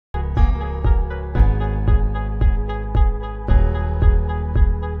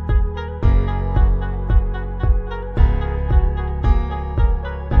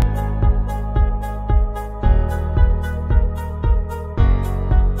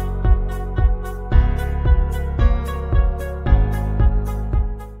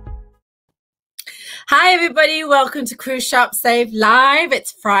everybody, welcome to Cruise Shop Save Live.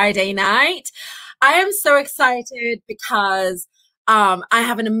 It's Friday night. I am so excited because I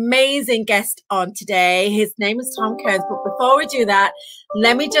have an amazing guest on today. His name is Tom Kearns, but before we do that,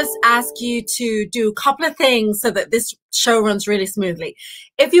 let me just ask you to do a couple of things so that this show runs really smoothly.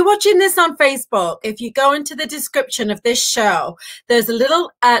 If you're watching this on Facebook, if you go into the description of this show, there's a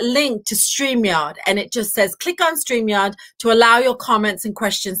little link to StreamYard, and it just says click on StreamYard to allow your comments and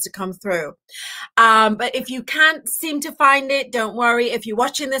questions to come through. But if you can't seem to find it, don't worry. If you're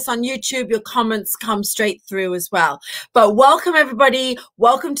watching this on YouTube, your comments come straight through as well. But welcome, everybody.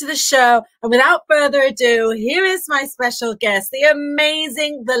 Welcome to the show. And without further ado, here is my special guest, the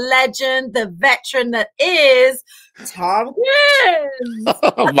amazing, the legend, the veteran that is Tom Kearns.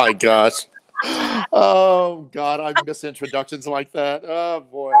 Oh my gosh. Oh God, I miss introductions like that. Oh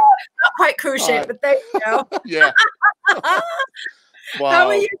boy. Not quite cruise ship, but there you go. Yeah. Wow. How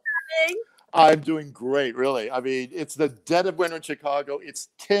are you doing? I'm doing great, really. I mean, it's the dead of winter in Chicago. It's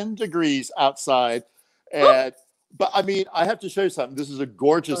 10 degrees outside. And but I mean, I have to show you something. This is a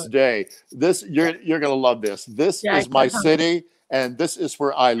gorgeous day. This you're gonna love this. This is my city, and this is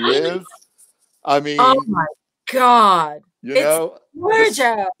where I live. I mean, oh my God. You know,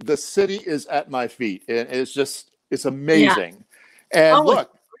 gorgeous. The city is at my feet, and it's amazing. Yeah. And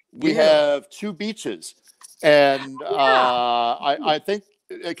look, we have 2 beaches, and I think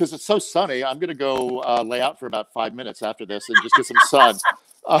because it's so sunny, I'm going to go lay out for about 5 minutes after this and just get some sun.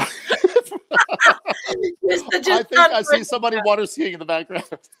 I think I see somebody water skiing in the background.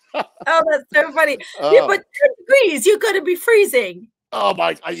 Oh, that's so funny. Yeah, but 10 degrees, you're going to be freezing. Oh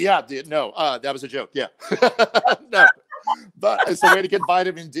my, yeah, no, that was a joke. Yeah, no, but it's a way to get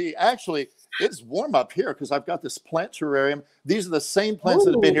vitamin D. Actually, it's warm up here because I've got this plant terrarium. These are the same plants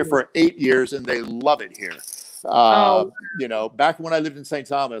that have been here for 8 years, and they love it here. You know, back when I lived in St.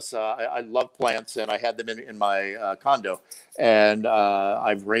 Thomas, I love plants, and I had them in my condo, and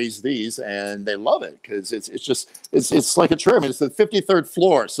I've raised these, and they love it because it's like a terrarium. It's the 53rd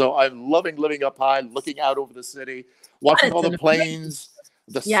floor, so I'm loving living up high, looking out over the city. Watching all the planes,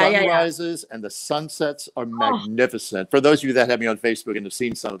 the sunrises, and the sunsets are magnificent. For those of you that have me on Facebook and have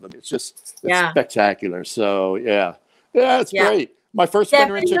seen some of them, it's spectacular. So it's great. My first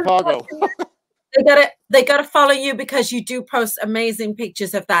winter in Chicago. They gotta follow you because you do post amazing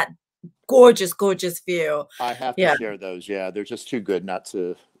pictures of that gorgeous view. I have to share those. Yeah, they're just too good not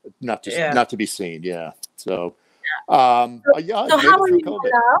to be seen. Yeah. So so how are you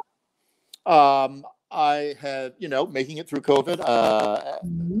now? I had, making it through COVID,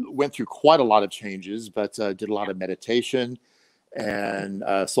 went through quite a lot of changes, but did a lot of meditation and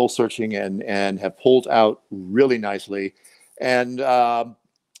soul searching and have pulled out really nicely. And now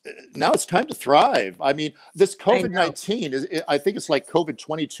it's time to thrive. I mean, this COVID-19 I think it's like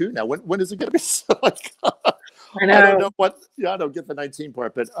COVID-22 now. When is it going to be like? I don't know what. Yeah, I don't get the 19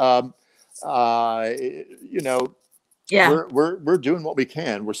 part, but we're doing what we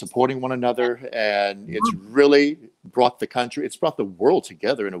can. We're supporting one another, and it's really brought the country, it's brought the world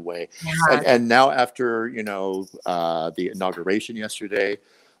together in a way. And now after, the inauguration yesterday,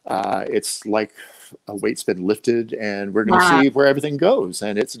 it's like a weight's been lifted, and we're going to see where everything goes.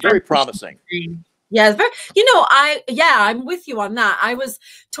 And it's very promising. Yeah, I'm with you on that.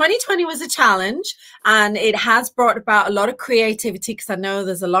 2020 was a challenge, and it has brought about a lot of creativity because I know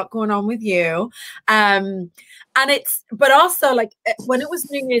there's a lot going on with you. But also like when it was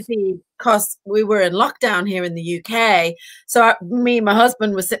New Year's Eve, because we were in lockdown here in the UK. So me and my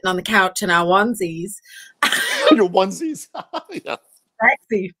husband were sitting on the couch in our onesies. Your onesies? Yeah.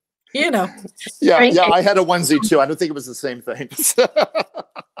 Sexy, Yeah, I had a onesie too. I don't think it was the same thing.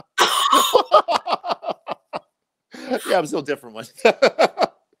 Yeah, it was a little different one.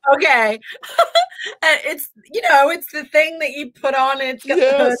 Okay. It's the thing that you put on. It's got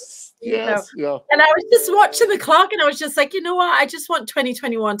And I was just watching the clock, and I was just like, you know what? I just want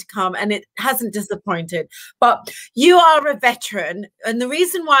 2021 to come, and it hasn't disappointed. But you are a veteran, and the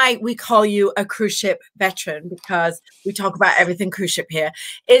reason why we call you a cruise ship veteran, because we talk about everything cruise ship here,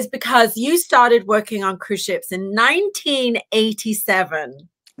 is because you started working on cruise ships in 1987.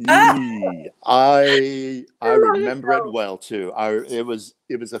 I remember it well too. It was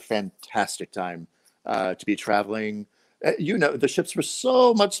a fantastic time to be traveling. The ships were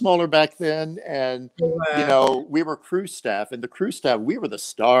so much smaller back then, and we were crew staff, and the crew staff, we were the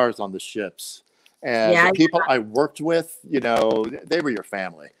stars on the ships, and the people I worked with, they were your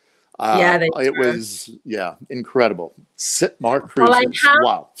family. It was incredible. Sitmar cruises.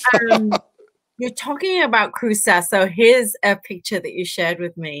 Wow. You're talking about cruise staff, so here's a picture that you shared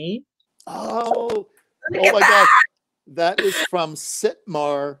with me. Oh my gosh. That is from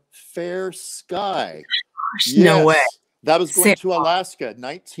Sitmar Fair Sky. gosh, no way. That was going to Alaska,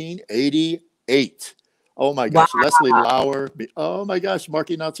 1988. Oh my gosh, Wow. Leslie Lauer. Oh my gosh,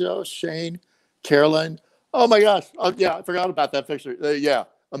 Marky Nacho, Shane, Carolyn. Oh my gosh. Oh, yeah, I forgot about that picture. Yeah,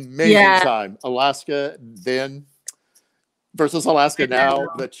 amazing time. Alaska then versus Alaska now.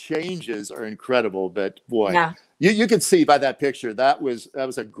 The changes are incredible, but boy, you can see by that picture that was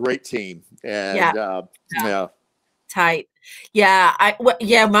a great team. And tight.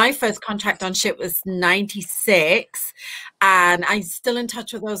 My first contract on ship was 96, and I'm still in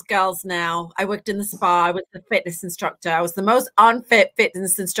touch with those girls now. I worked in the spa. I was the fitness instructor. I was the most unfit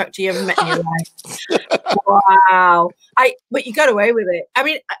fitness instructor you ever met in your life. Wow. But you got away with it. I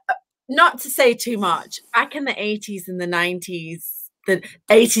mean, not to say too much, back in the 80s and the 90s, the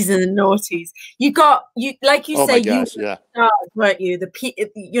 80s and the noughties, you like you say, you stars, weren't you?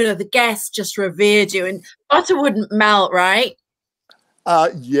 The guests just revered you, and butter wouldn't melt, right?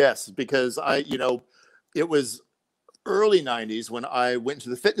 Yes, because it was early 90s when I went into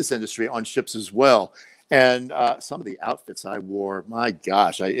the fitness industry on ships as well. And some of the outfits I wore, my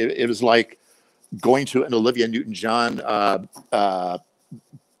gosh, it was like going to an Olivia Newton-John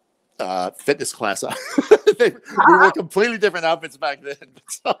fitness class. We wore completely different outfits back then.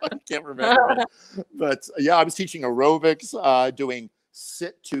 So I can't remember it. But yeah, I was teaching aerobics, doing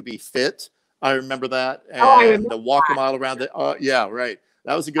sit to be fit. I remember that. And the walk a mile around the, yeah, right.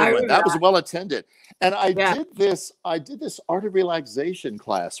 That was a good one. That was well attended. And I did this art of relaxation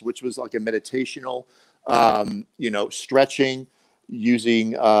class, which was like a meditational, stretching,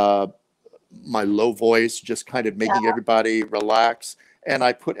 using my low voice, just kind of making everybody relax. And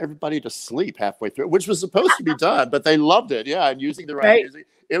I put everybody to sleep halfway through, which was supposed to be done, but they loved it. Yeah, and using the right music.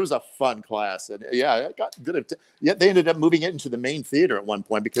 It was a fun class. And yeah, it got good. They ended up moving it into the main theater at one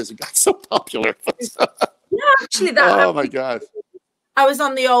point because it got so popular. Actually, oh my gosh. I was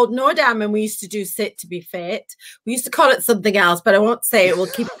on the old Nordam and we used to do sit to be fit. We used to call it something else, but I won't say it. We'll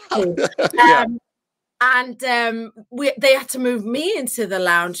keep it cool. And they had to move me into the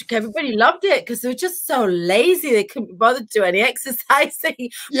lounge. Everybody loved it because they were just so lazy. They couldn't bother to do any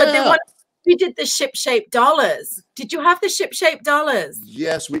exercising. But we did the ship-shaped dollars. Did you have the ship-shaped dollars?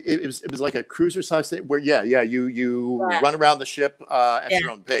 Yes, it was like a cruiser size thing where you run around the ship at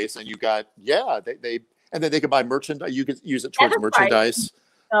your own pace, and you got and then they could buy merchandise. You could use it towards merchandise.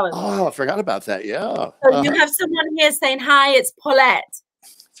 Right. Oh, I forgot about that. Yeah. So you have someone here saying hi. It's Paulette.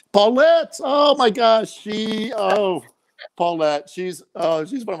 Paulette, oh my gosh, Paulette, she's one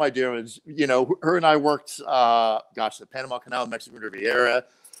of my dear ones. Her and I worked, the Panama Canal, Mexican Riviera.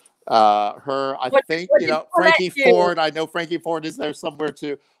 Frankie Ford. I know Frankie Ford is there somewhere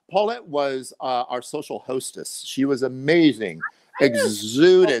too. Paulette was our social hostess. She was amazing.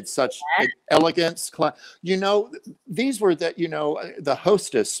 Exuded such elegance. These were the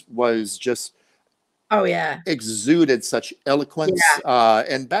hostess was just. Oh yeah, exuded such eloquence.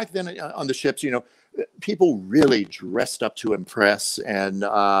 And back then on the ships, people really dressed up to impress. And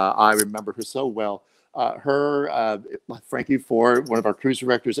I remember her so well. Frankie Ford, one of our cruise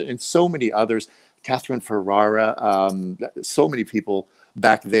directors, and so many others. Catherine Ferrara. So many people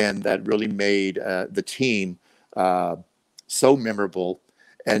back then that really made the team so memorable,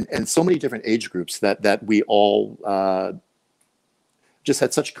 and so many different age groups that we all. Just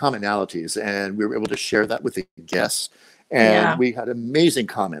had such commonalities, and we were able to share that with the guests. And we had amazing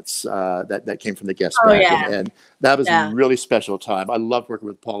comments that came from the guests back. And that was a really special time. I loved working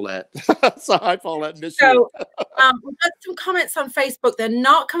with Paulette. So hi, Paulette. Miss you. We've got some comments on Facebook. They're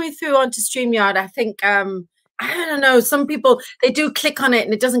not coming through onto StreamYard. I think, I don't know, some people, they do click on it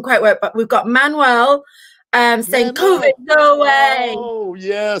and it doesn't quite work. But we've got Manuel saying, COVID, no way. Oh,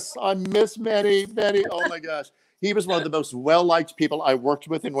 yes. I miss Manny. Oh, my gosh. He was one of the most well-liked people I worked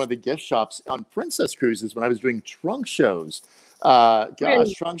with in one of the gift shops on Princess Cruises when I was doing trunk shows.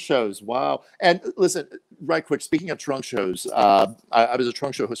 Trunk shows. Wow. And listen, right quick, speaking of trunk shows, I was a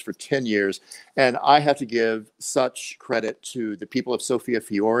trunk show host for 10 years, and I have to give such credit to the people of Sophia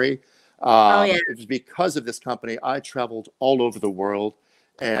Fiore. It was because of this company I traveled all over the world,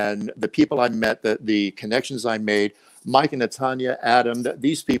 and the people I met, the connections I made, Mike and Natanya, Adam,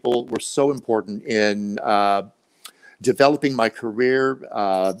 these people were so important in developing my career,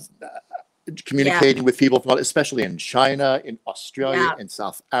 communicating with people, especially in China, in Australia, in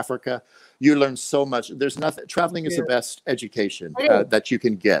South Africa. You learn so much. There's nothing. Traveling is the best education that you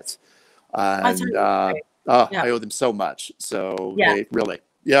can get. And I owe them so much. So they really,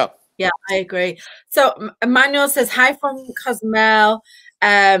 Yeah, I agree. So Emmanuel says hi from Cosmel,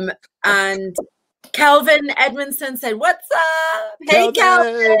 and Kelvin Edmondson said, "What's up? Hey,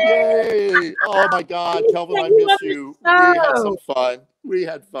 Kelvin! Yay. Oh my God, Kelvin, I miss you. We had some fun. We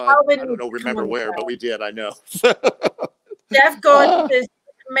had fun. Calvin I don't know, needs to come remember on the where, show. but we did. I know. Jeff Gordon is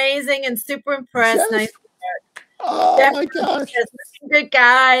amazing and super impressed. Jeff? Nice. Oh Jeff my gosh. is looking good,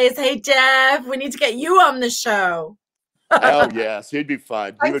 guys. Hey, Jeff, we need to get you on the show. Oh yes, he'd be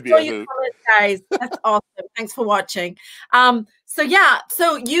fun. He would be a hoot. Comments, guys. That's awesome. Thanks for watching. So yeah,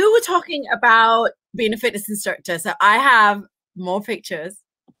 so you were talking about being a fitness instructor. So I have more pictures.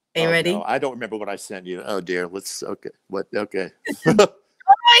 Are you ready? No, I don't remember what I sent you. Oh dear. Let's what okay. Oh my God!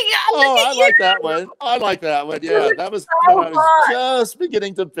 Oh, I like that one. I like that one. Yeah, that was when I was just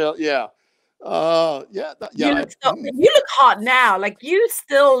beginning to feel. Yeah. Yeah. You look hot now. Like you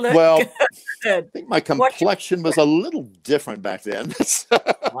still look good. I think my complexion was a little different back then.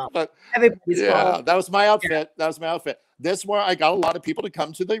 But yeah, that was my outfit. Yeah. That was my outfit. This is where I got a lot of people to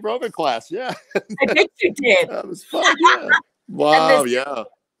come to the aerobic class. Yeah. I bet you did. That was fun. Yeah. Wow. Yeah.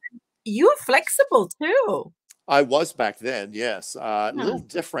 You were flexible too. I was back then, yes. A little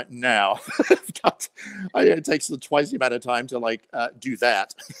different now. It takes twice the amount of time to do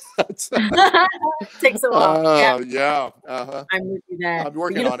that. Takes a while. Yeah. I'm with you there. I'm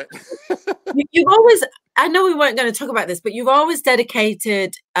working on it. You've always, I know we weren't going to talk about this, but you've always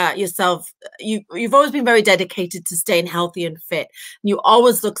dedicated yourself. You've always been very dedicated to staying healthy and fit. You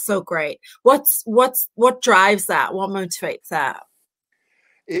always look so great. What drives that? What motivates that?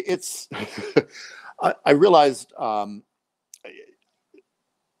 It's I realized,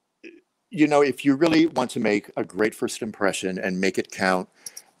 if you really want to make a great first impression and make it count,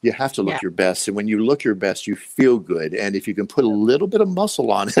 you have to look your best. And when you look your best, you feel good. And if you can put a little bit of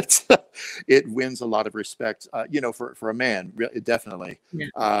muscle on it, it wins a lot of respect, for a man, definitely.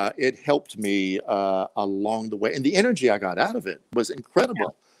 Yeah. It helped me along the way. And the energy I got out of it was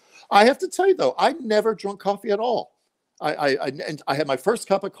incredible. Yeah. I have to tell you, though, I never drunk coffee at all. I had my first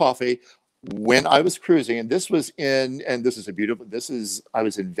cup of coffee when I was cruising, and I was in Venice,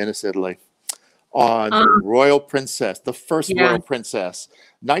 Italy, on the Royal Princess, the first Royal Princess,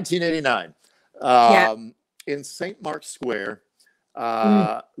 1989, in St. Mark's Square,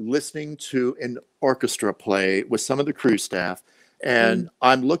 listening to an orchestra play with some of the crew staff, and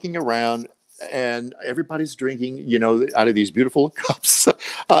I'm looking around, and everybody's drinking, out of these beautiful cups,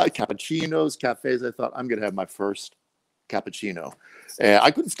 cappuccinos, cafes. I thought, I'm going to have my first cappuccino.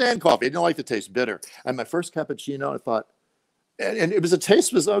 I couldn't stand coffee. I didn't like the taste, bitter. And my first cappuccino, I thought, and it was okay,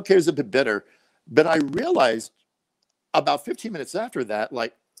 it was a bit bitter. But I realized about 15 minutes after that,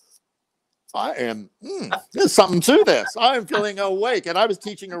 there's something to this. I'm feeling awake. And I was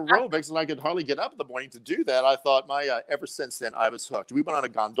teaching aerobics, and I could hardly get up in the morning to do that. I thought, ever since then, I was hooked. We went on a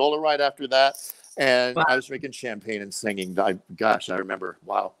gondola ride after that, and I was drinking champagne and singing. I remember.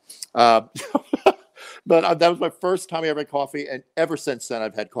 Wow. But that was my first time I ever had coffee, and ever since then,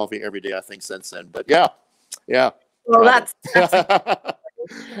 I've had coffee every day, I think, since then. But yeah. Well, that's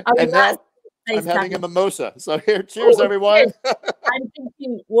and now I'm having a mimosa. So here, cheers, everyone. I'm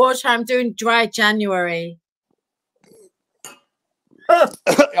thinking water. I'm doing dry January.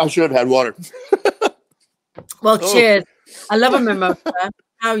 I should have had water. Well, cheers. I love a mimosa.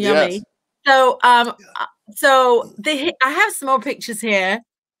 How yummy. Yes. So I have some more pictures here.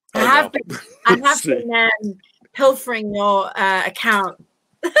 I have been pilfering your account.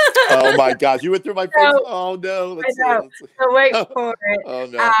 Oh my gosh, you went through my face. Oh no. Let's see. So wait for it. Oh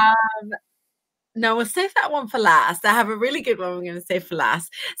no. No, we'll save that one for last. I have a really good one we're going to save for last.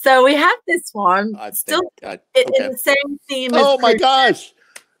 So we have this one in the same theme. Oh my gosh.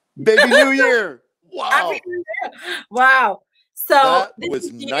 Baby New Year. Wow. Happy New Year. Wow. So that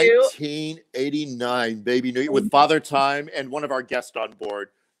was 1989, Baby New Year, with Father Time and one of our guests on board.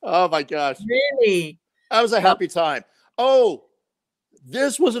 Oh my gosh. Really? That was a happy time. Oh,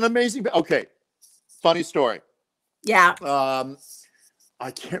 this was an amazing. Okay. Funny story. Yeah. I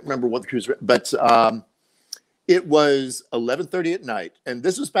can't remember what the cruise, but it was 11:30 at night. And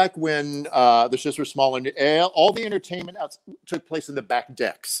this was back when the ships were small, and all the entertainment took place in the back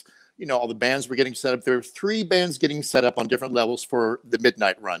decks. All the bands were getting set up. There were 3 bands getting set up on different levels for the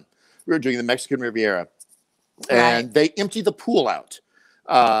midnight run. We were doing the Mexican Riviera. And they emptied the pool out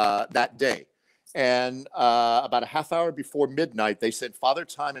that day. And about a half hour before midnight, they sent Father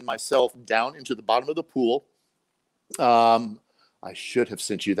Time and myself down into the bottom of the pool. I should have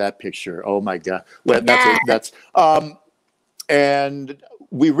sent you that picture. Oh my God. Well, and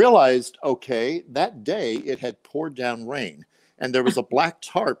we realized, okay, that day it had poured down rain, and there was a black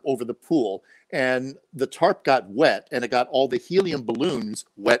tarp over the pool, and the tarp got wet, and it got all the helium balloons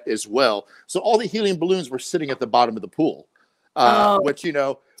wet as well. So all the helium balloons were sitting at the bottom of the pool, which,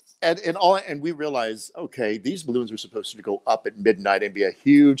 and we realized, okay, these balloons are supposed to go up at midnight and be a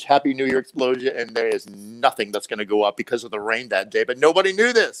huge Happy New Year explosion, and there is nothing that's going to go up because of the rain that day. But nobody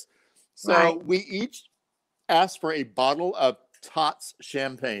knew this, so Right. we each asked for a bottle of Tots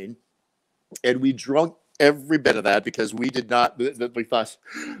champagne, and we drunk every bit of that because we did not. We thought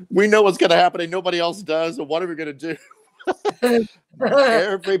we know what's going to happen, and nobody else does. So what are we going to do?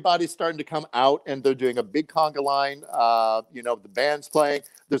 Everybody's starting to come out, and they're doing a big conga line. The band's playing.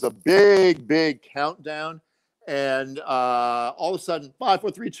 There's a big countdown, and all of a sudden, 5,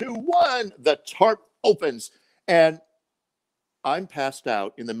 4, 3, 2, 1. The tarp opens, and I'm passed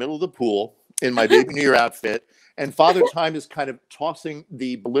out in the middle of the pool in my baby New Year outfit, and Father Time is kind of tossing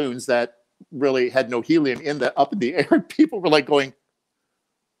the balloons that really had no helium in the up in the air. People were like going,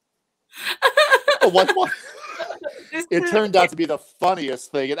 oh, what? It turned out to be the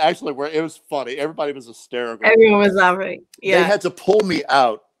funniest thing. It actually it was funny. Everybody was hysterical. Everyone was laughing. Yeah. They had to pull me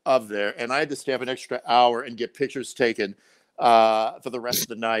out of there, and I had to stay up an extra hour and get pictures taken for the rest of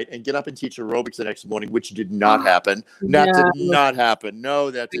the night and get up and teach aerobics the next morning, which did not happen. That did not happen.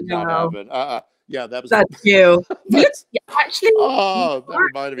 No, that did not happen. Yeah, that was. That's you. Actually, oh, that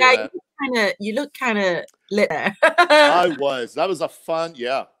reminded me of that. You look kind of lit there. I was. That was a fun.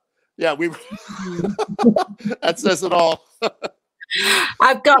 Yeah. We. That says it all.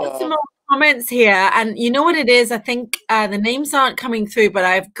 I've got some more comments here, and you know what it is? I think the names aren't coming through, but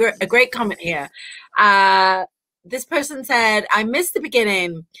I've a great comment here. This person said, "I missed the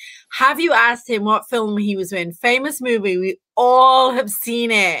beginning. Have you asked him what film he was in? Famous movie. We all have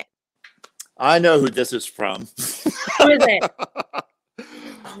seen it." I know who this is from. Who is it?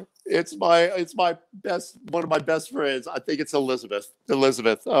 It's my best, one of my best friends. I think it's Elizabeth.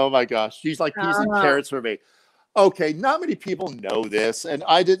 Oh my gosh. She's like peas and carrots for me. Okay. Not many people know this, and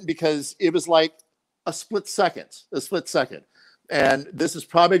I didn't, because it was like a split second. And this is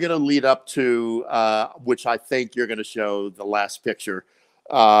probably going to lead up to, which I think you're going to show the last picture.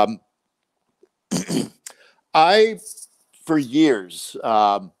 For years,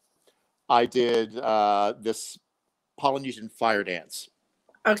 I did this Polynesian fire dance.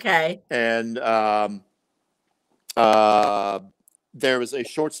 Okay. And there was a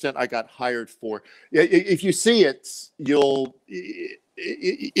short stint I got hired for. If you see it,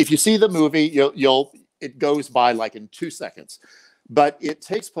 if you see the movie, it goes by like in 2 seconds, but it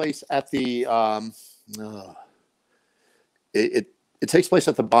takes place at the it takes place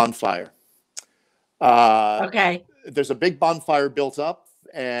at the bonfire. Okay. There's a big bonfire built up,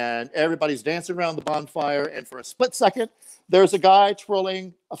 and everybody's dancing around the bonfire, and for a split second, there's a guy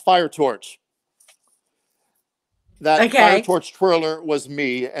twirling a fire torch. That fire torch twirler was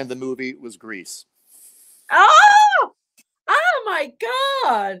me, and the movie was Grease. Oh my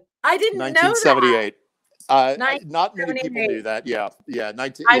God! I didn't know that. 1978. Not many people knew that. Yeah. I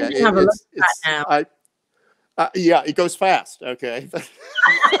didn't have a look at that now. Yeah, it goes fast. Okay.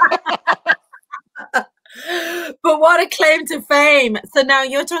 But what a claim to fame! So now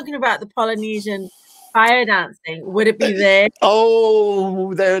you're talking about the Polynesian fire dancing. Would it be there?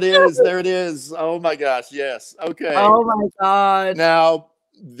 Oh, there it is. There it is. Oh my gosh. Yes. Okay. Oh my God. Now,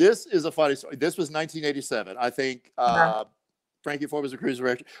 this is a funny story. This was 1987. I think Frankie Ford was a cruise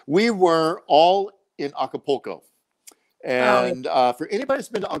director. We were all in Acapulco. And for anybody that's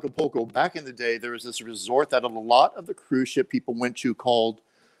been to Acapulco, back in the day, there was this resort that a lot of the cruise ship people went to called,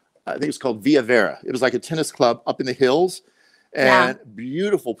 I think it's called Via Vera. It was like a tennis club up in the hills. And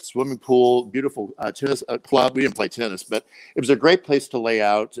beautiful swimming pool, beautiful tennis club. We didn't play tennis, but it was a great place to lay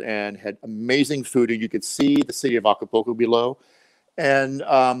out, and had amazing food, and you could see the city of Acapulco below. And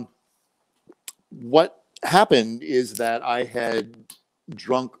what happened is that I had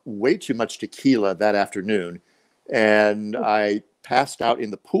drunk way too much tequila that afternoon, and I passed out in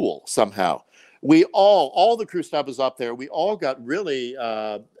the pool somehow. We all the crew staff was up there. We all got really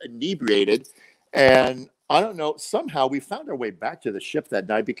inebriated, and I don't know, somehow we found our way back to the ship that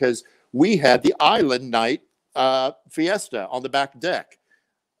night, because we had the island night fiesta on the back deck,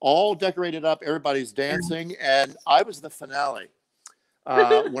 all decorated up. Everybody's dancing, and I was the finale.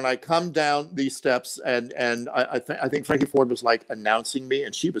 When I come down these steps, and I think Frankie Ford was like announcing me,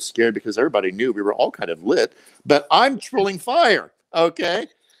 and she was scared because everybody knew we were all kind of lit, but I'm twirling fire. Okay.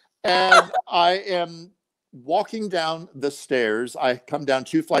 And I am walking down the stairs. I come down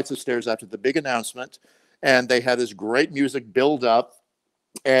 2 flights of stairs after the big announcement, and they had this great music build up.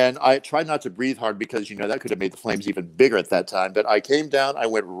 And I tried not to breathe hard because, that could have made the flames even bigger at that time. But I came down, I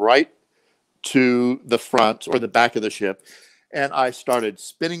went right to the front or the back of the ship, and I started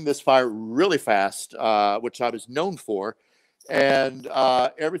spinning this fire really fast, which I was known for. And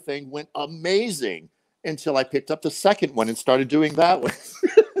everything went amazing until I picked up the second one and started doing that one.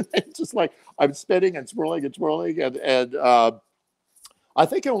 It's just like I'm spinning and swirling and twirling, and I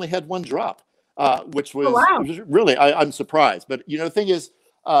think I only had one drop, which Oh, was, wow. really, I'm surprised. But the thing is,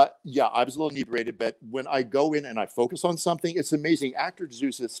 yeah, I was a little inebriated, but when I go in and I focus on something, it's amazing. Actors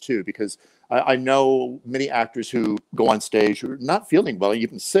do this too, because I know many actors who go on stage who are not feeling well,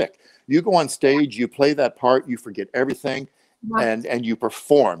 even sick. You go on stage, you play that part, you forget everything, Yeah. and you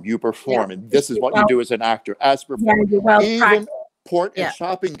perform. You perform, Yeah. and this is what you do as an actor, as perform. You're well Even practiced. port and Yeah.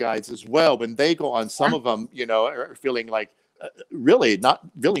 shopping guides as well. When they go on, some Yeah. of them, are feeling like really not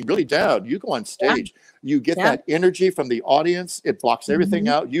feeling really down. You go on Yeah. stage, you get Yeah. that energy from the audience. It blocks everything Mhm.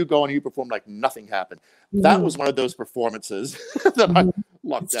 out. You go and you perform like nothing happened. That was Mhm. one of those performances that I Mhm.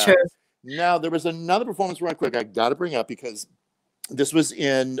 lucked It's out. true. Now there was another performance real quick I got to bring up, because this was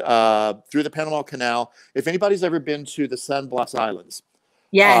in through the Panama Canal. If anybody's ever been to the San Blas Islands,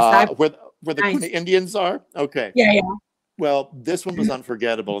 Yes, where the Kuna nice. Indians are, okay. Yeah, yeah. Well, this one was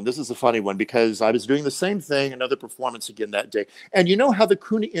unforgettable, and this is a funny one because I was doing the same thing, another performance again that day. And you know how the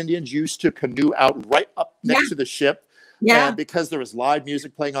Kuna Indians used to canoe out right up Yeah, next to the ship, yeah, and because there was live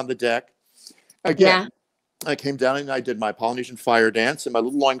music playing on the deck. Again, yeah. I came down and I did my Polynesian fire dance and my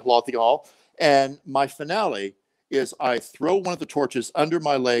little loincloth and all. And my finale is I throw one of the torches under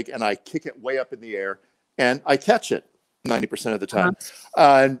my leg and I kick it way up in the air and I catch it 90% of the Uh-huh.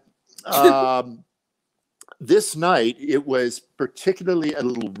 time. And this night it was particularly a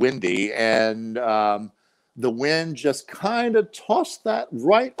little windy, and the wind just kind of tossed that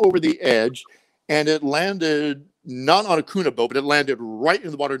right over the edge, and it landed not on a Kuna boat, but it landed right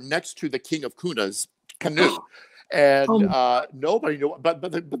in the water next to the King of Kuna's canoe. And Oh, nobody knew, but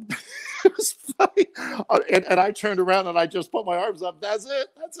it was funny. And I turned around and I just put my arms up. That's it.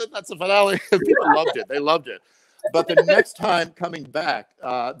 That's it. That's the finale. And people loved it. They loved it. But the next time coming back,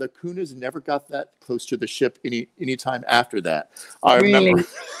 the Kunas never got that close to the ship any time after that. I remember really?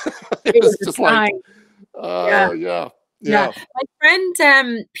 it It was was a just like, sign. Yeah, oh yeah, yeah. yeah. My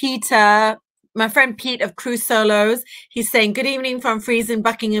friend Peter, my friend Pete of Cruise Solos, he's saying, "Good evening from freezing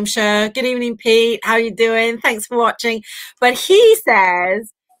Buckinghamshire. Good evening, Pete. How you doing? Thanks for watching." But he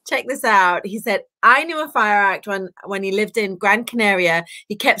says, check this out. He said, "I knew a fire act when he lived in Gran Canaria.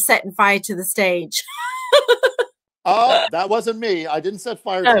 He kept setting fire to the stage." Oh, that wasn't me. I didn't set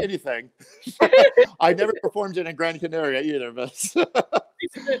fire Oh. to anything. I never performed it in Gran Canaria either, but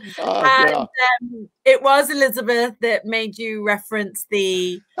And yeah, it was Elizabeth that made you reference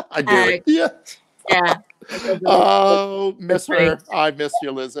the, I knew uh, it. Yeah. yeah, it was Elizabeth. Oh, That's miss funny. her. I miss you,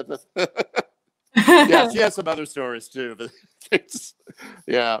 Elizabeth. Yeah, she has some other stories too, but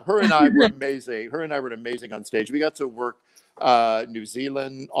yeah, her and I were amazing. Her and I were amazing on stage. We got to work New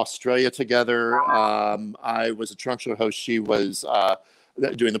Zealand, Australia together. I was a trunk show host. She was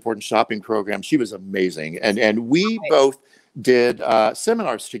doing the port and shopping program. She was amazing, and we both did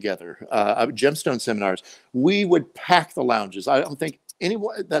seminars together, gemstone seminars. We would pack the lounges. I don't think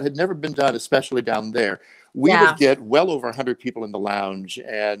anyone that had never been done, especially down there. We would Yeah. get well over 100 people in the lounge,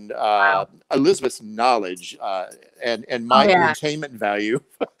 and Wow. Elizabeth's knowledge and Oh, my yeah. entertainment value,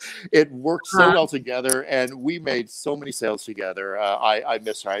 it worked so Uh, well together, and we made so many sales together. I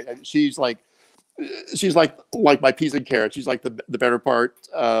miss her. She's like my peas and carrots. She's like the better part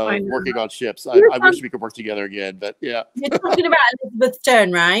I of know. working on ships. You're I wish we could work together again, but yeah. you're talking about Elizabeth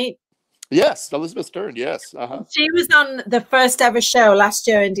Stern, right? Yes, Elizabeth Stern. Yes. She was on the first ever show last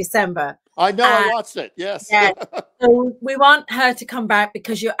year in December. I know. I And watched it. Yes. yeah, so we want her to come back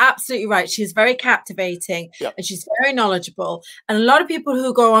because you're absolutely right. She's very captivating Yep. and she's very knowledgeable. And a lot of people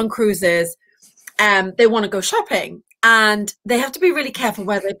who go on cruises, they want to go shopping and they have to be really careful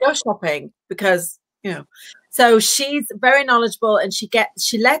where they go shopping because, so she's very knowledgeable and she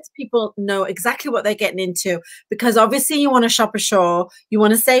lets people know exactly what they're getting into, because obviously you want to shop ashore, you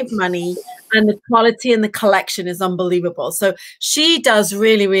want to save money, and the quality and the collection is unbelievable. So she does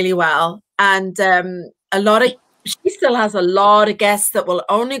really, really well. And she still has a lot of guests that will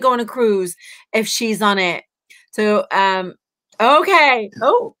only go on a cruise if she's on it. So, okay.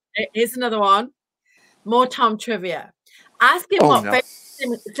 Oh, here's another one. More Tom trivia. Ask him Oh what no.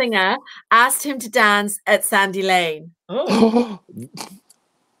 favorite singer asked him to dance at Sandy Lane.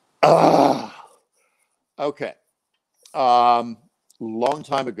 Oh, Okay. Long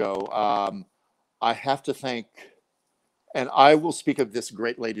time ago, I have to thank, and I will speak of this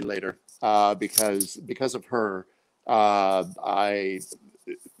great lady later, because of her, I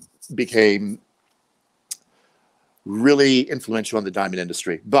became really influential in the diamond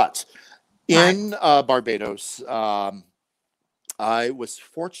industry. But right. in Barbados, I was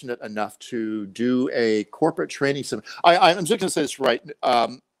fortunate enough to do a corporate training seminar. I'm just going to say this right.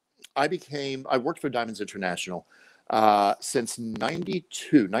 I worked for Diamonds International. since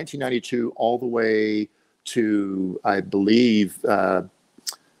 1992, all the way to, I believe,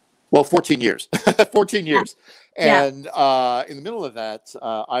 14 years. 14 years. Yeah. And in the middle of that,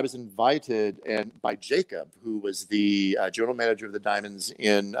 I was invited by Jacob, who was the general manager of the Diamonds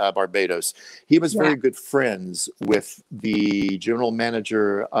in Barbados. He was very good friends with the general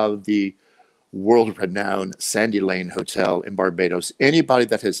manager of the world-renowned Sandy Lane Hotel in Barbados. Anybody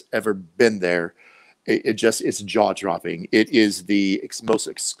that has ever been there, it's jaw-dropping. It is the most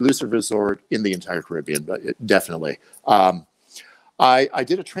exclusive resort in the entire Caribbean, but definitely. I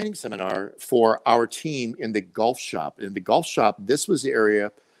did a training seminar for our team in the golf shop. In the golf shop, this was the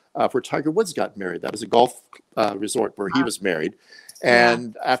area where Tiger Woods got married. That was a golf resort where he was married.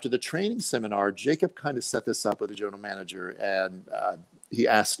 And after the training seminar, Jacob kind of set this up with the general manager, and he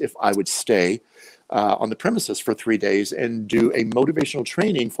asked if I would stay on the premises for 3 days and do a motivational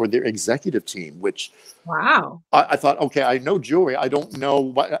training for their executive team, which I thought, okay, I know jewelry. I don't know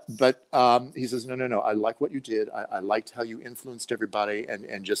what, but he says, no. I like what you did. I liked how you influenced everybody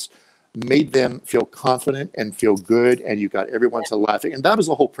and just made them feel confident and feel good. And you got everyone to laughing. And that was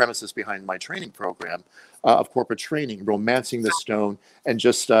the whole premises behind my training program of corporate training, romancing the stone and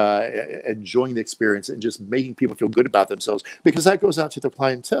just enjoying the experience and just making people feel good about themselves, because that goes out to the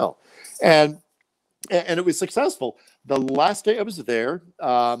clientele. And it was successful. The last day I was there,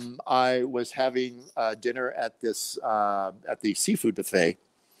 I was having dinner at the seafood buffet,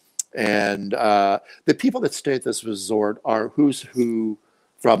 and the people that stay at this resort are who's who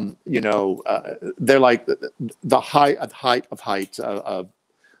from, they're like the height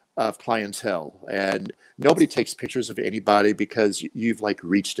of clientele, and nobody takes pictures of anybody because you've like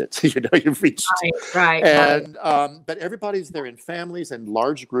reached it. You've reached right. And but everybody's there in families and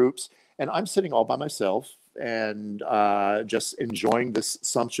large groups, and I'm sitting all by myself and just enjoying this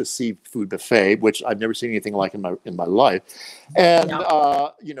sumptuous seafood buffet, which I've never seen anything like in my life. And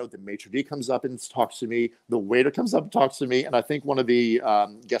the maitre d' comes up and talks to me. The waiter comes up and talks to me, and I think one of the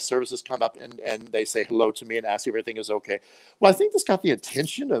guest services come up and they say hello to me and ask if everything is okay. Well, I think this got the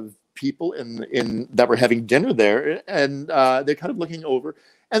attention of people in that were having dinner there, and they're kind of looking over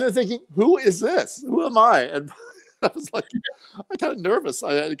and they're thinking, "Who is this? Who am I?" And I was like, I'm kind of nervous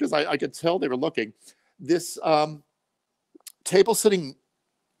because I could tell they were looking. This table sitting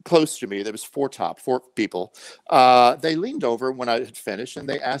close to me, there was four people. They leaned over when I had finished, and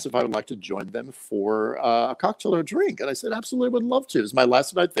they asked if I would like to join them for a cocktail or a drink. And I said, absolutely, would love to. It was my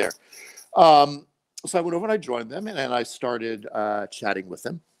last night there. So I went over and I joined them, and I started chatting with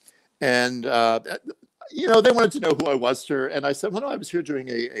them. And they wanted to know who I was, sir. And I said, well, no, I was here doing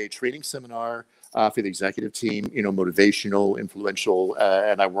a training seminar for the executive team, motivational, influential,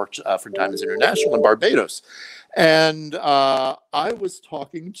 and I worked for Diamonds International in Barbados. And I was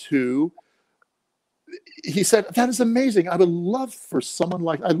talking to, he said, that is amazing. I would love for someone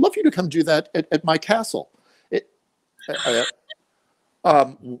I'd love you to come do that at my castle. Okay.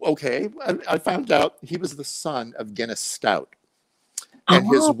 I found out he was the son of Guinness Stout and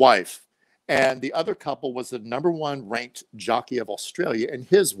his wife. And the other couple was the #1 ranked jockey of Australia and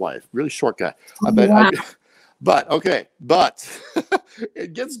his wife, really short guy. But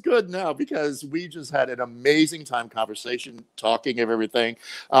it gets good now because we just had an amazing time conversation, talking of everything.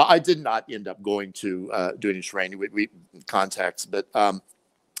 I did not end up going to do any training. We contacts, but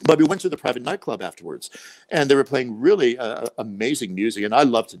we went to the private nightclub afterwards, and they were playing really amazing music, and I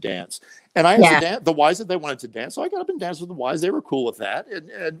love to dance. And I asked the wives if they wanted to dance, so I got up and danced with the wives. They were cool with that,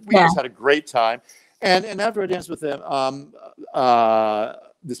 and we just had a great time. And after I danced with them,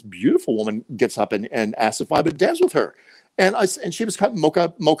 this beautiful woman gets up and asks if I would dance with her, and she was kind of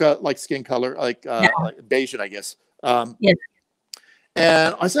mocha like skin color, like Bayesian, I guess.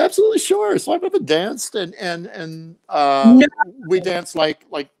 And I said, absolutely sure. So I went and danced, and we danced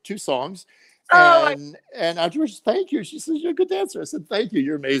like 2 songs. And afterwards, thank you. She says, you're a good dancer. I said, thank you.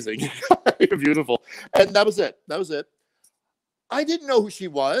 You're amazing. You're beautiful. And that was it. I didn't know who she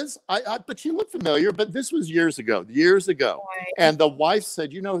was, but she looked familiar. But this was years ago. Right. And the wife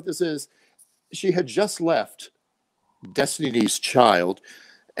said, you know what this is? She had just left Destiny's Child.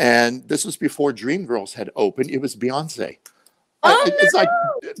 And this was before Dreamgirls had opened. It was Beyonce. It's like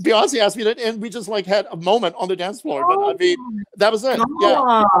Beyonce asked me to, and we just had a moment on the dance floor. But I mean, that was it.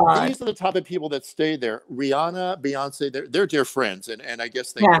 Yeah, these are the type of people that stay there. Rihanna, Beyonce, they're dear friends, and I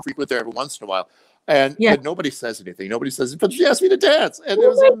guess they frequent there every once in a while. And but nobody says anything. Nobody says it. But she asked me to dance, and it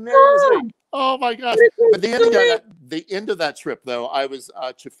was amazing. Oh my gosh! But the end of that trip, though, I was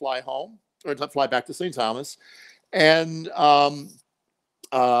to fly home or to fly back to St. Thomas, and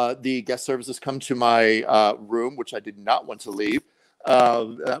the guest services come to my room, which I did not want to leave.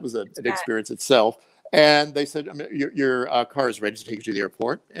 That was an experience itself. And they said, your car is ready to take you to the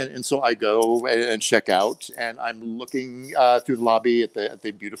airport. And so I go and check out, and I'm looking through the lobby at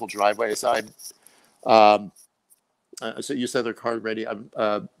the beautiful driveway. So so you said their car ready.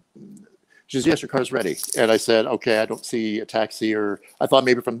 She says, yes, your car's ready. And I said, okay, I don't see a taxi, or I thought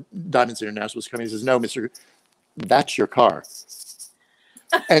maybe from Diamonds International was coming. He says, no, mister, that's your car.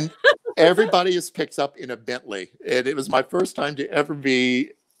 And everybody is picked up in a Bentley. And it was my first time to ever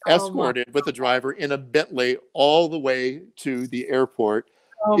be escorted with a driver in a Bentley all the way to the airport.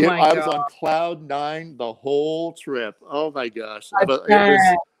 Oh my God. I was on cloud 9 the whole trip. Oh my gosh.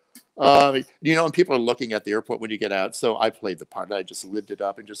 You know, and people are looking at the airport when you get out. So I played the part. I just lived it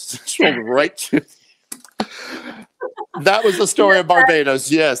up and just strolled right to. That was the story of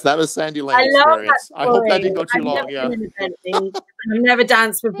Barbados. Yes, that was Sandy Lane experience. I hope that didn't go too long. Yeah. I've never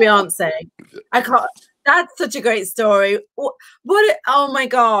danced with Beyonce. I can't. That's such a great story. Oh my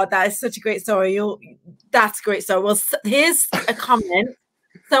God, that is such a great story. That's a great story. Well, here's a comment.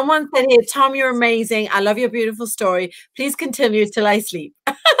 Someone said here, Tom, you're amazing. I love your beautiful story. Please continue till I sleep.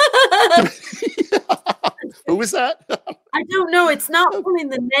 Who was that? I don't know. It's not pulling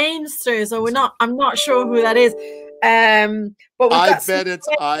the names through, so I'm not sure who that is. But I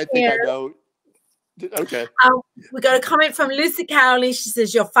think I know. Okay. We got a comment from Lucy Cowley. She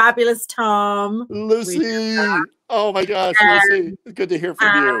says, "You're fabulous, Tom." Lucy. Oh my gosh, Lucy. Good to hear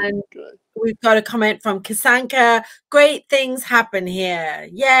from you. Good. We've got a comment from Kasanka. Great things happen here.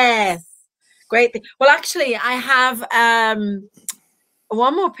 Yes. Great. Well, actually, I have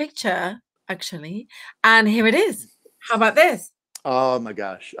one more picture, actually. And here it is. How about this? Oh my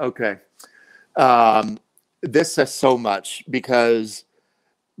gosh. Okay. This says so much, because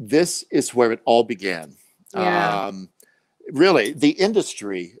this is where it all began. Yeah. Really, the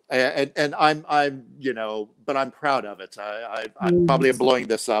industry, and I'm but I'm proud of it. I'm probably blowing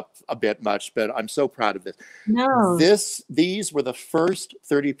this up a bit much, but I'm so proud of this. No. These were the first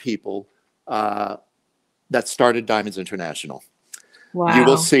 30 people that started Diamonds International. Wow. You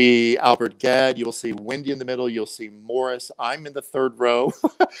will see Albert Gadd, you will see Wendy in the middle, you'll see Morris. I'm in the third row.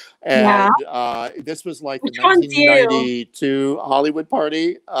 And this was like the 1992 Hollywood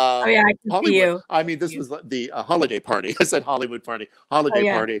party. Oh yeah, I can see you. I mean, this was the holiday party. I said Hollywood party, holiday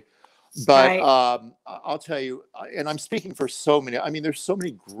party. But I'll tell you, and I'm speaking for so many, I mean, there's so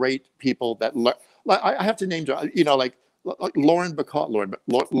many great people that, I have to name, like Lauren Bacall,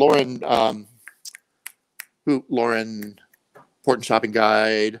 Lauren Important Shopping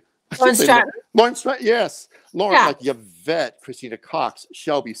Guide. Lauren Stratton. Lauren Stratton, yes. Lauren, like Yvette, Christina Cox,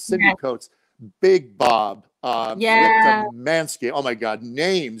 Shelby, Cindy Coates, Big Bob, Rick Demansky. Oh my God,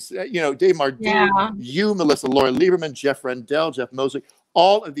 names. Dave Mardine, you, Melissa, Laura Lieberman, Jeff Rendell, Jeff Mosley,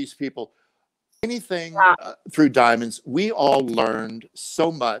 all of these people. Anything through Diamonds, we all learned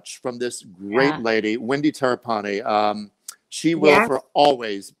so much from this great lady, Wendy Terrapini. She will for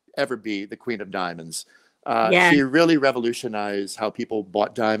always ever be the Queen of Diamonds. She really revolutionized how people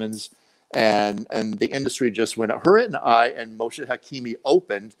bought diamonds, and the industry just went up. Her and I and Moshe Hakimi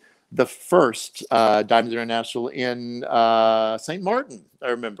opened the first Diamonds International in St. Martin. I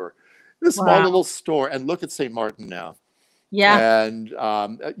remember this small little store, and look at St. Martin now. Yeah, and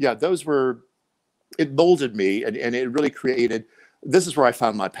those were. It molded me, and it really created. This is where I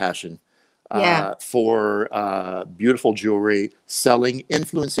found my passion for beautiful jewelry, selling,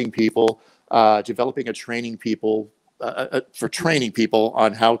 influencing people. Developing training people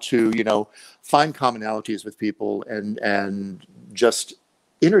on how to, find commonalities with people and just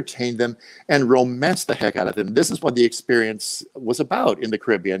entertain them and romance the heck out of them. This is what the experience was about in the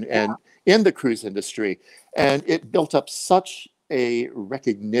Caribbean and in the cruise industry. And it built up such a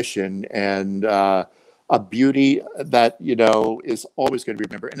recognition and a beauty that, is always going to be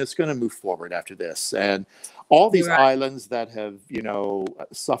remembered. And it's going to move forward after this. And all these islands that have,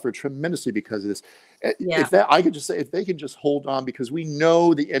 suffered tremendously because of this. I could just say, if they can just hold on, because we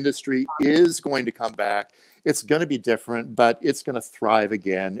know the industry is going to come back. It's going to be different, but it's going to thrive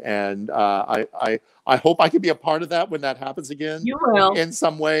again. And I hope I can be a part of that when that happens again. You will. In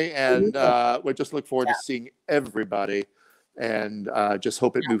some way. And we just look forward to seeing everybody. And just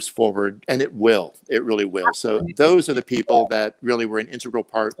hope it moves forward, and it will. It really will. So those are the people that really were an integral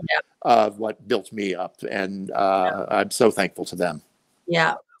part of what built me up, and I'm so thankful to them.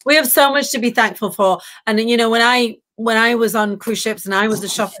 Yeah, we have so much to be thankful for. And when I was on cruise ships and I was a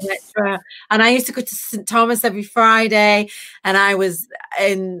shopping lecturer, and I used to go to St. Thomas every Friday, and I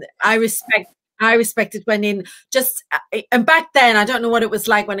respected Wendy, and back then, I don't know what it was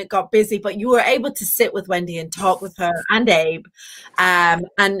like when it got busy, but you were able to sit with Wendy and talk with her and Abe,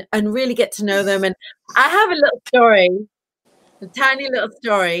 and really get to know them. And I have a little story, a tiny little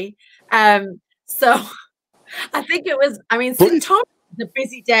story. So I think it was, I mean, St. Thomas is a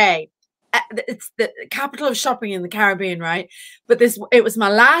busy day. It's the capital of shopping in the Caribbean, right? But it was my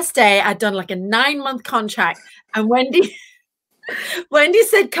last day. I'd done like a 9-month contract, and Wendy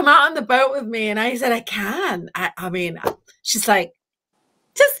said, "Come out on the boat with me," and I said, "I can." I mean, she's like,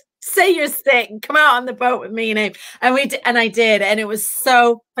 "Just say you're sick and come out on the boat with me," and I did, and it was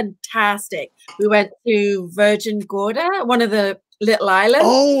so fantastic. We went to Virgin Gorda, one of the little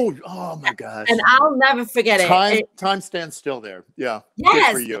islands. Oh my gosh! And I'll never forget it. Time stands still there. Yeah. Yes.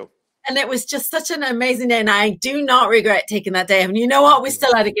 Good for you. And it was just such an amazing day. And I do not regret taking that day. And you know what? We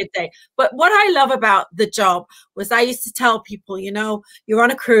still had a good day. But what I love about the job was I used to tell people, you're on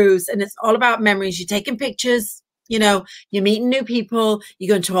a cruise and it's all about memories. You're taking pictures, you're meeting new people,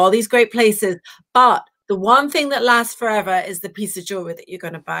 you're going to all these great places. But the one thing that lasts forever is the piece of jewelry that you're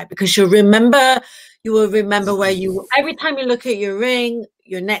going to buy, because you will remember where every time you look at your ring,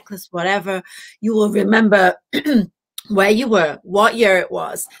 your necklace, whatever, you will remember where you were, what year it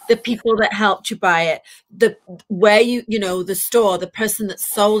was, the people that helped you buy it, the store, the person that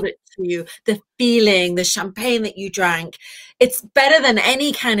sold it to you, the feeling, the champagne that you drank. It's better than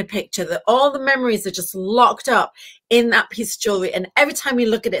any kind of picture. That all the memories are just locked up in that piece of jewelry. And every time you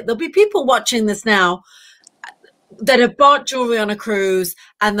look at it, there'll be people watching this now that have bought jewelry on a cruise,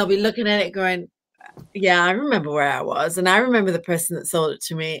 and they'll be looking at it going, yeah, I remember where I was, and I remember the person that sold it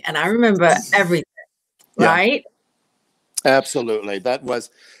to me, and I remember everything. Yeah. Right? Absolutely. That was,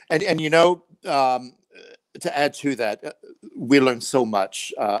 and to add to that, we learned so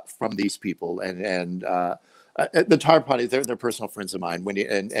much from these people, and the Tar Party, they're personal friends of mine.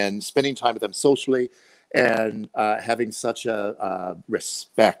 And spending time with them socially, and having such a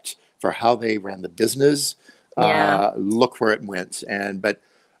respect for how they ran the business. Yeah. Look where it went, but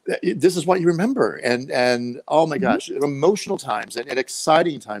this is what you remember, and oh my gosh, emotional times and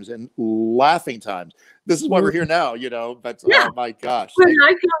exciting times and laughing times. This is why we're here now, but yeah. Oh my gosh, we're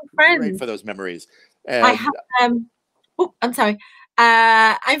lifelong friends. Great for those memories. And I have I'm sorry,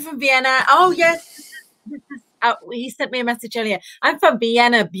 I'm from Vienna. Oh yes, he sent me a message earlier. I'm from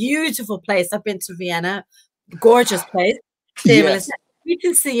Vienna, beautiful place. I've been to Vienna, gorgeous place. Yes. You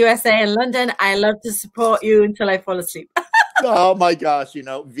can see USA in London. I love to support you until I fall asleep. Oh my gosh,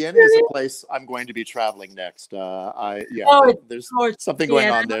 Vienna is a place I'm going to be traveling next. There's something going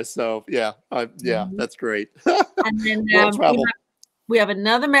on there. So yeah, that's great. And then we have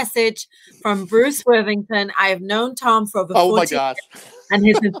another message from Bruce Worthington. I have known Tom for over 40 years, and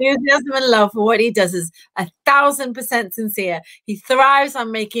his enthusiasm and love for what he does is 1,000% sincere. He thrives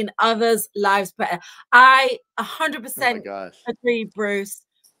on making others' lives better. I 100% agree, Bruce.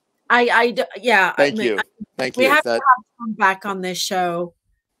 Thank you. We have to have Tom back on this show,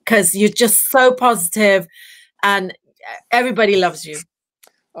 because you're just so positive and everybody loves you.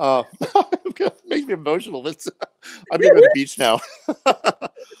 Oh, it makes me emotional. I'm going to the beach now.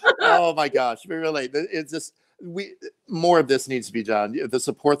 Oh my gosh, really, it's just more of this needs to be done. The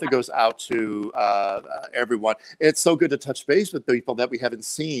support that goes out to everyone. It's so good to touch base with people that we haven't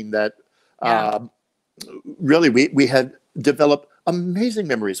seen. That really we had developed amazing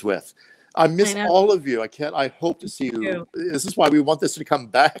memories with. I miss all of you. I hope to see you. This is why we want this to come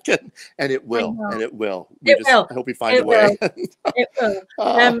back, and it will. And it will. I hope we find a way. It will.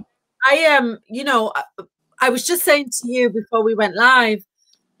 I was just saying to you before we went live,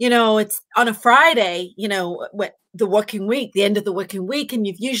 it's on a Friday, the working week, the end of the working week, and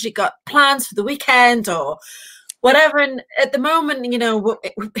you've usually got plans for the weekend or whatever. And at the moment,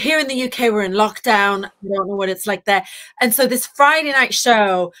 here in the UK, we're in lockdown. We don't know what it's like there. And so this Friday night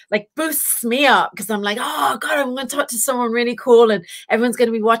show boosts me up, because I'm like, oh God, I'm going to talk to someone really cool, and everyone's going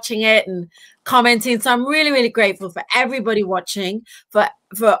to be watching it and commenting. So I'm really, really grateful for everybody watching, for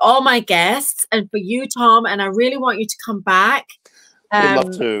all my guests, and for you, Tom. And I really want you to come back. I'd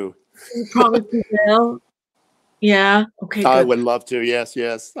love to. You promise you will. Yeah. Okay. I would love to. Yes.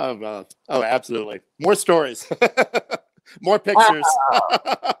 Oh, absolutely. More stories. More pictures.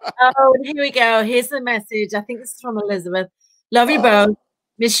 Here we go. Here's the message. I think this is from Elizabeth. Love you both.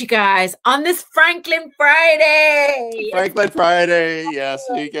 Miss you guys on this Franklin Friday. Franklin Friday. Yes.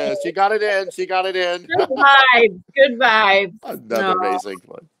 She got it in. Good vibes. Good vibes. Another amazing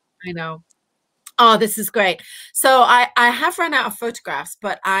one. I know. Oh, this is great. So I have run out of photographs,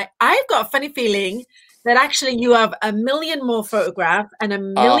 but I've got a funny feeling that actually you have a million more photographs and a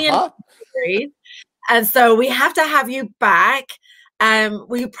million stories. And so we have to have you back.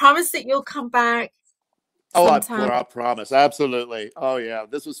 Will you promise that you'll come back sometime? I promise. Absolutely. Oh, yeah.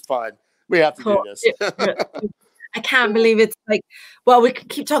 This was fun. We have to do this. I can't believe it's like, well, we can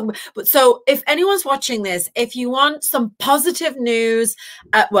keep talking. But so if anyone's watching this, if you want some positive news,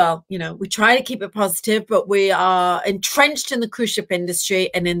 well, you know, we try to keep it positive, but we are entrenched in the cruise ship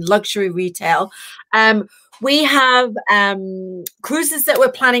industry and in luxury retail. We have cruises that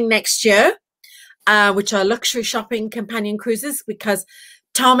we're planning next year, which are luxury shopping companion cruises, because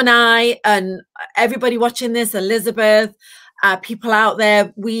Tom and I and everybody watching this, Elizabeth, people out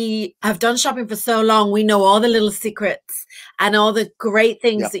there, we have done shopping for so long. We know all the little secrets and all the great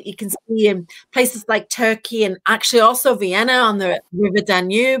things that you can see in places like Turkey and actually also Vienna on the River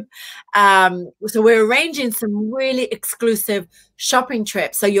Danube. So we're arranging some really exclusive shopping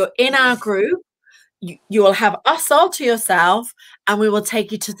trips. So you're in our group. You will have us all to yourself, and we will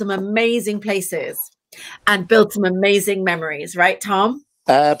take you to some amazing places and build some amazing memories. Right, Tom?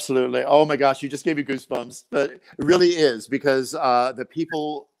 Absolutely. Oh my gosh, you just gave me goosebumps. But it really is, because the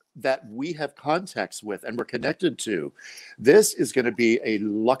people that we have contacts with and we're connected to, this is going to be a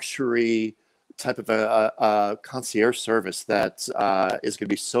luxury type of a concierge service that is going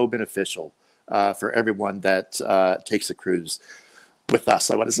to be so beneficial for everyone that takes a cruise with us,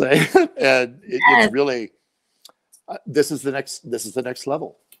 I want to say. And it's really, this is the next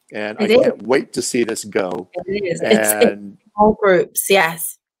level. And I can't wait to see this go. It is. It's all groups.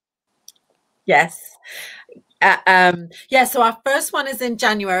 Yes. Yes. Yeah. So our first one is in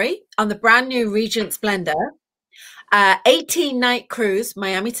January on the brand new Regent Splendor. 18-night cruise,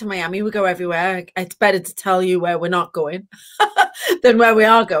 Miami to Miami. We go everywhere. It's better to tell you where we're not going than where we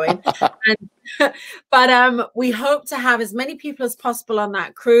are going. But we hope to have as many people as possible on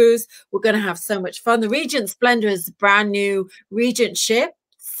that cruise. We're going to have so much fun. The Regent Splendor is a brand new Regent ship,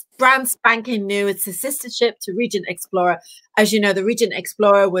 brand spanking new. It's a sister ship to Regent Explorer. As you know, the Regent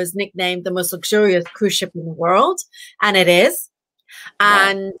Explorer was nicknamed the most luxurious cruise ship in the world, and it is. Wow.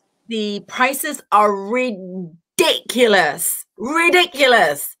 And the prices are ridiculous.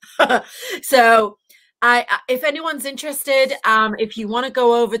 So if anyone's interested, if you want to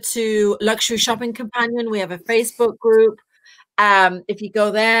go over to Luxury Shopping Companion, we have a Facebook group. If you go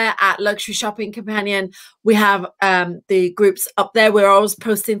there at Luxury Shopping Companion, we have the groups up there. We're always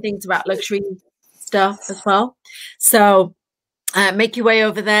posting things about luxury stuff as well. So make your way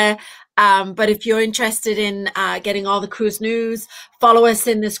over there. But if you're interested in getting all the cruise news, follow us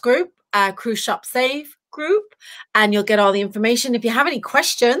in this group, Cruise Shop Save group, and you'll get all the information. If you have any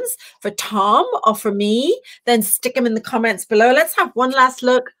questions for Tom or for me, then stick them in the comments below. Let's have one last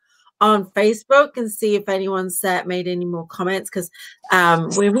look on Facebook and see if anyone's made any more comments, because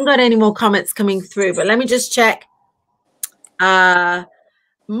we haven't got any more comments coming through. But let me just check.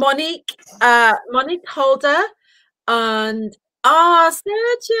 Monique Holder and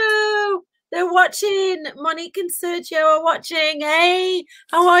Sergio, they're watching. Monique and Sergio are watching. Hey,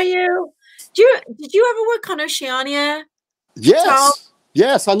 how are you? Did you ever work on Oceania? Yes. Tom?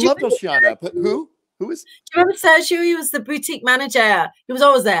 Yes, I loved Oceania. But who is? Do you remember Sergio? He was the boutique manager. He was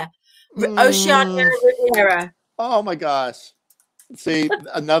always there. Oceania Riviera. Oh my gosh. See,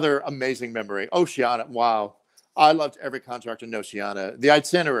 another amazing memory. Oceania. Wow. I loved every contract in Oceania. The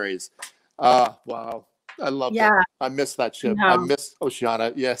itineraries. Wow. I love it. I miss that ship. I miss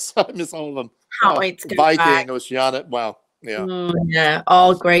Oceania. Yes, I miss all of them. Can't wait to go Viking, back. Oceania. Wow. Yeah. Yeah,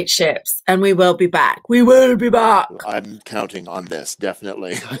 all great ships. And we will be back. We will be back. I'm counting on this,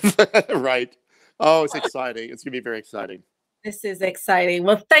 definitely. Right. Oh, it's exciting. It's going to be very exciting. This is exciting.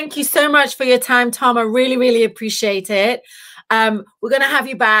 Well, thank you so much for your time, Tom. I really, really appreciate it. We're going to have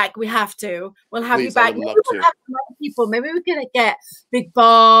you back. We have to. We'll have you back. Maybe we'll have some other people. Maybe we can get Big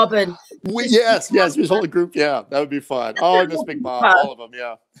Bob and yes, this whole group. Yeah, that would be fun. Oh, I miss Big Bob. All of them.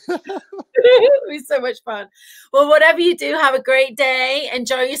 Yeah. It'll be so much fun. Well, whatever you do, have a great day.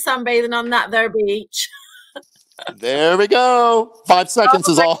 Enjoy your sunbathing on that there beach. There we go. 5 seconds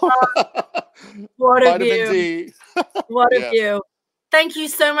is all. What a Vitamin view. D. What a view. Thank you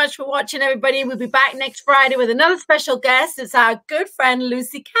so much for watching, everybody. We'll be back next Friday with another special guest. It's our good friend,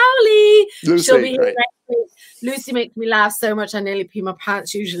 Lucy Cowley. She'll be here next week. Lucy makes me laugh so much, I nearly pee my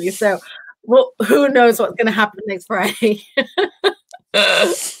pants usually. So, well, who knows what's going to happen next Friday.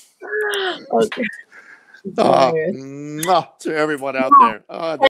 Okay. To everyone out there.